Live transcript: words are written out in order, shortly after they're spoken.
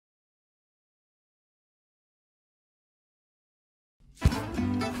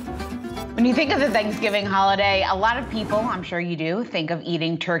When you think of the Thanksgiving holiday, a lot of people, I'm sure you do, think of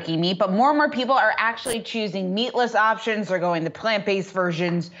eating turkey meat, but more and more people are actually choosing meatless options. They're going the plant-based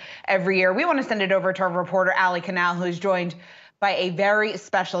versions every year. We want to send it over to our reporter, Canal, who's joined by a very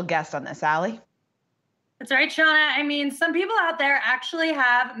special guest on this. Allie? That's right, Shauna. I mean, some people out there actually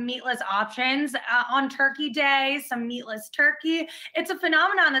have meatless options on Turkey Day, some meatless turkey. It's a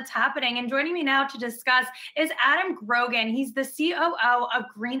phenomenon that's happening. And joining me now to discuss is Adam Grogan. He's the COO of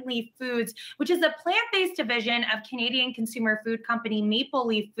Greenleaf Foods, which is a plant-based division of Canadian consumer food company Maple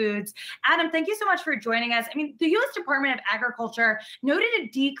Leaf Foods. Adam, thank you so much for joining us. I mean, the U.S. Department of Agriculture noted a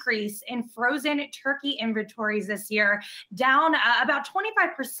decrease in frozen turkey inventories this year, down about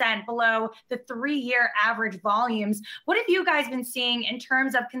 25% below the 3-year average volumes. What have you guys been seeing in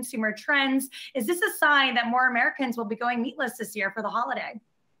terms of consumer trends? Is this a sign that more Americans will be going meatless this year for the holiday?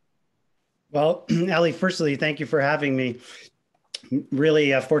 Well, Allie, firstly, thank you for having me.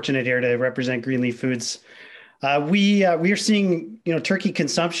 Really fortunate here to represent Greenleaf Foods. We are seeing, turkey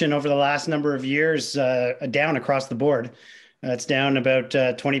consumption over the last number of years down across the board. It's down about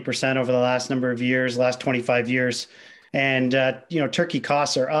 20% over the last number of years, last 25 years. And, turkey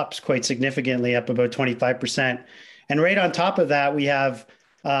costs are up quite significantly, up about 25%. And right on top of that, we have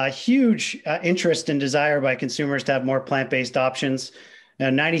huge interest and desire by consumers to have more plant-based options.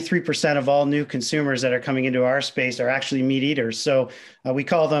 93% of all new consumers that are coming into our space are actually meat eaters. So we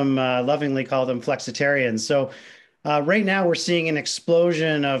lovingly call them flexitarians. So right now we're seeing an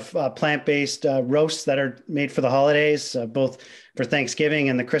explosion of plant-based roasts that are made for the holidays, both for Thanksgiving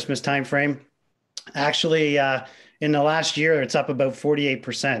and the Christmas timeframe. Actually, in the last year, it's up about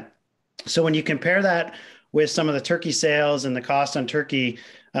 48%. So when you compare that with some of the turkey sales and the cost on turkey,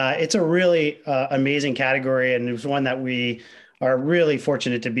 it's a really amazing category, and it's one that we are really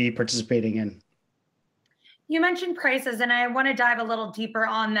fortunate to be participating in. You mentioned prices, and I want to dive a little deeper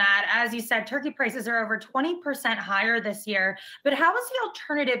on that. As you said, turkey prices are over 20% higher this year. But how has the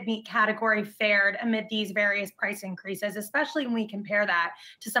alternative meat category fared amid these various price increases, especially when we compare that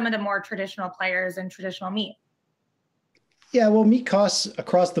to some of the more traditional players in traditional meat? Yeah, well, meat costs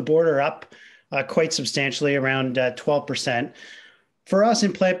across the board are up quite substantially, around 12%. For us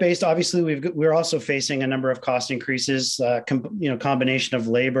in plant-based, obviously, we're also facing a number of cost increases, combination of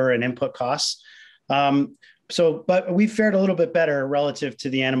labor and input costs. But we fared a little bit better relative to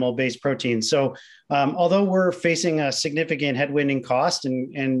the animal-based protein. So although we're facing a significant headwind in cost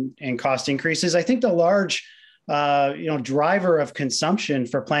and cost increases, I think the large driver of consumption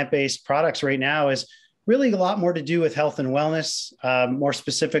for plant-based products right now is really a lot more to do with health and wellness, more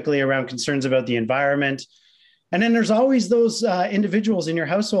specifically around concerns about the environment. And then there's always those individuals in your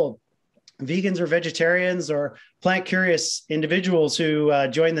household, vegans or vegetarians or plant curious individuals who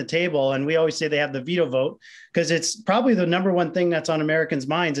join the table. And we always say they have the veto vote, because it's probably the number one thing that's on Americans'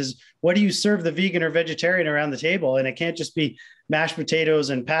 minds is, what do you serve the vegan or vegetarian around the table? And it can't just be mashed potatoes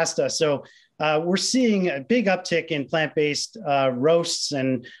and pasta. So we're seeing a big uptick in plant-based roasts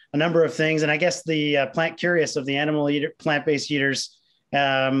and a number of things. And I guess the plant curious of the plant-based eaters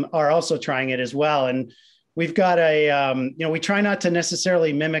are also trying it as well. And we've got we try not to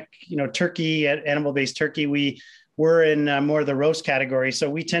necessarily mimic, turkey, animal-based turkey. We're in more of the roast category.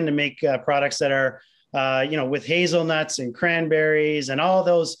 So we tend to make products that are, with hazelnuts and cranberries and all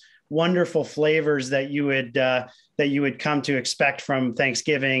those wonderful flavors that you would come to expect from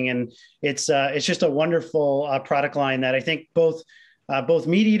Thanksgiving. And it's just a wonderful product line that I think both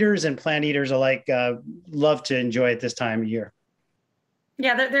meat eaters and plant eaters alike love to enjoy at this time of year.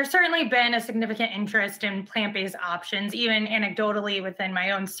 Yeah, there's certainly been a significant interest in plant-based options. Even anecdotally within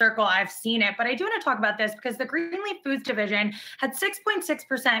my own circle, I've seen it. But I do want to talk about this because the Greenleaf Foods division had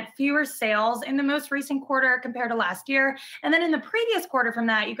 6.6% fewer sales in the most recent quarter compared to last year. And then in the previous quarter from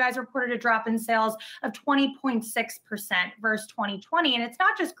that, you guys reported a drop in sales of 20.6% versus 2020. And it's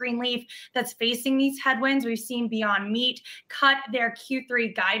not just Greenleaf that's facing these headwinds. We've seen Beyond Meat cut their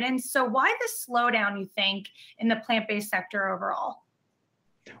Q3 guidance. So why this slowdown, you think, in the plant-based sector overall?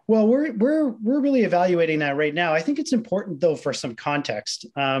 Well, we're really evaluating that right now. I think it's important, though, for some context.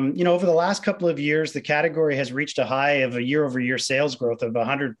 Over the last couple of years, the category has reached a high of a year-over-year sales growth of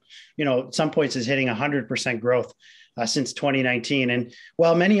 100. Some points is hitting 100% growth since 2019. And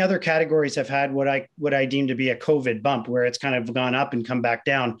while many other categories have had what I deem to be a COVID bump, where it's kind of gone up and come back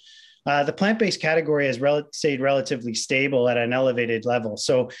down, the plant-based category has stayed relatively stable at an elevated level.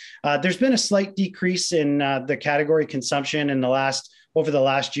 So there's been a slight decrease in the category consumption over the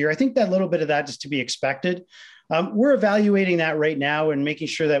last year. I think that little bit of that is to be expected. We're evaluating that right now and making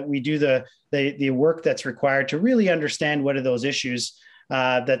sure that we do the work that's required to really understand what are those issues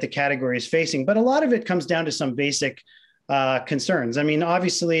that the category is facing. But a lot of it comes down to some basic concerns. I mean,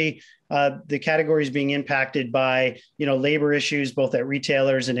 obviously, the category is being impacted by, labor issues, both at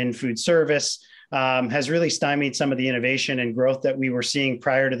retailers and in food service, has really stymied some of the innovation and growth that we were seeing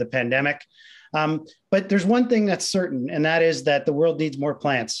prior to the pandemic. But there's one thing that's certain, and that is that the world needs more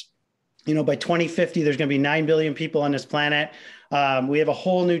plants. By 2050, there's going to be 9 billion people on this planet. We have a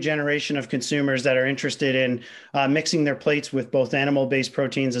whole new generation of consumers that are interested in mixing their plates with both animal-based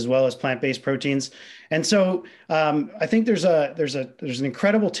proteins as well as plant-based proteins. And so I think there's an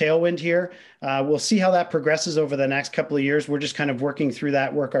incredible tailwind here. We'll see how that progresses over the next couple of years. We're just kind of working through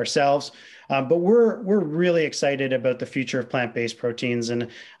that work ourselves. But we're really excited about the future of plant-based proteins. And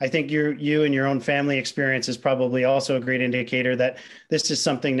I think you and your own family experience is probably also a great indicator that this is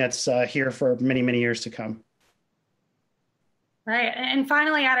something that's here for many, many years to come. Right. And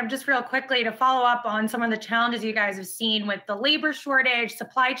finally, Adam, just real quickly to follow up on some of the challenges you guys have seen with the labor shortage,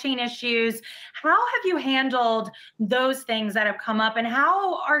 supply chain issues, how have you handled those things that have come up, and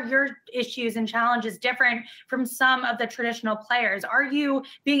how are your issues and challenges different from some of the traditional players? Are you,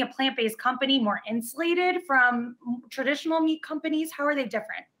 being a plant-based company, more insulated from traditional meat companies? How are they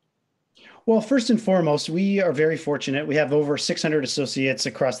different? Well, first and foremost, we are very fortunate. We have over 600 associates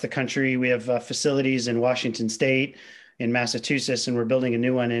across the country. We have facilities in Washington State, in Massachusetts, and we're building a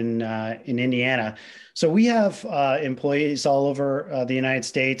new one in Indiana. So we have employees all over the United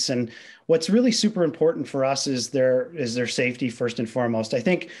States, and what's really super important for us is their safety first and foremost. I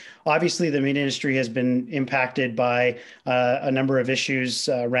think obviously the meat industry has been impacted by a number of issues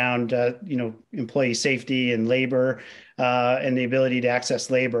around employee safety and labor and the ability to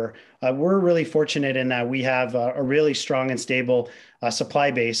access labor. We're really fortunate in that we have a really strong and stable supply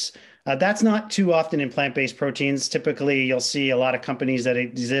base. That's not too often in plant-based proteins. Typically, you'll see a lot of companies that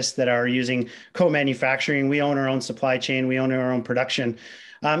exist that are using co-manufacturing. We own our own supply chain. We own our own production.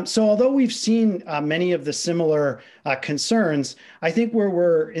 So although we've seen many of the similar concerns, I think where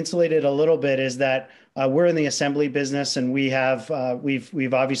we're insulated a little bit is that we're in the assembly business, and we've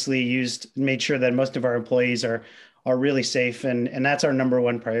obviously made sure that most of our employees are really safe, and that's our number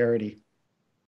one priority.